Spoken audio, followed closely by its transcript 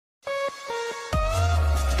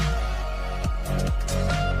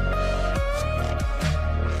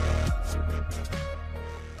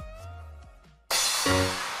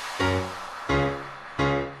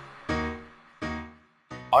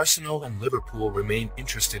Arsenal and Liverpool remain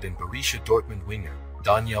interested in Borussia Dortmund winger,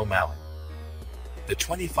 Daniel Malen. The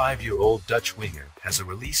 25-year-old Dutch winger has a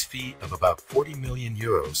release fee of about €40 million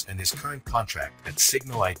and his current contract at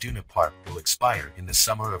Signal Iduna Park will expire in the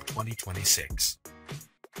summer of 2026.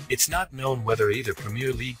 It's not known whether either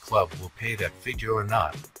Premier League club will pay that figure or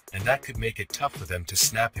not, and that could make it tough for them to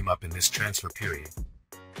snap him up in this transfer period.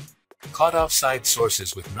 Caught offside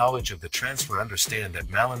sources with knowledge of the transfer understand that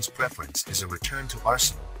Malen's preference is a return to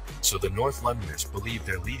Arsenal, so the North Londoners believe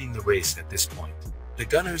they're leading the race at this point. The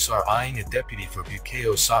Gunners are eyeing a deputy for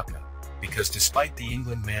Bukayo Saka, because despite the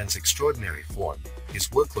England man's extraordinary form, his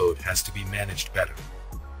workload has to be managed better.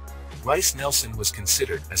 Reiss Nelson was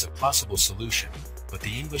considered as a possible solution, but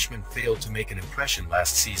the Englishman failed to make an impression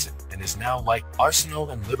last season and is now like Arsenal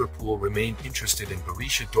and Liverpool remain interested in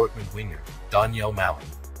Borussia Dortmund winger, Daniel Malen.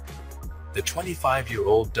 The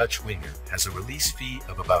 25-year-old Dutch winger has a release fee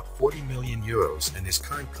of about €40 million and his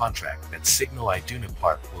current contract at Signal Iduna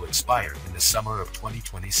Park will expire in the summer of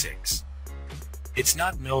 2026. It's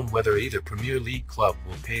not known whether either Premier League club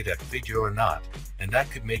will pay that figure or not, and that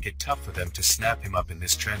could make it tough for them to snap him up in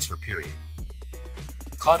this transfer period.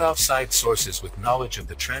 Caught offside sources with knowledge of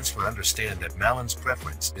the transfer understand that Malen's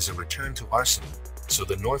preference is a return to Arsenal, so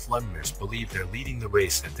the North Londoners believe they're leading the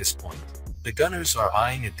race at this point. The Gunners are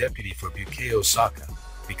eyeing a deputy for Bukayo Saka,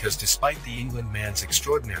 because despite the England man's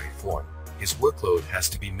extraordinary form, his workload has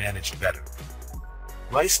to be managed better.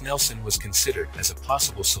 Reiss Nelson was considered as a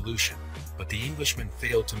possible solution, but the Englishman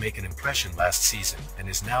failed to make an impression last season and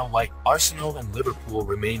is now like Arsenal and Liverpool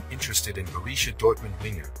remain interested in Borussia Dortmund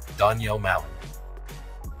winger, Daniel Malen.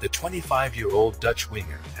 The 25-year-old Dutch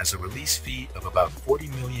winger has a release fee of about €40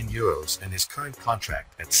 million and his current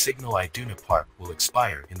contract at Signal Iduna Park will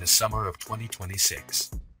expire in the summer of 2026.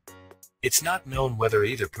 It's not known whether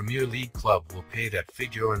either Premier League club will pay that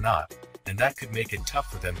figure or not, and that could make it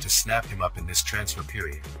tough for them to snap him up in this transfer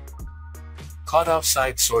period. Caught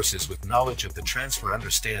offside sources with knowledge of the transfer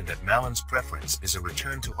understand that Malen's preference is a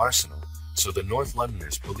return to Arsenal, so the North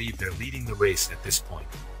Londoners believe they're leading the race at this point.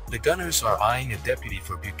 The Gunners are eyeing a deputy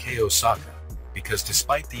for Bukayo Saka, because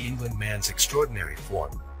despite the England man's extraordinary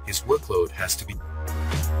form, his workload has to be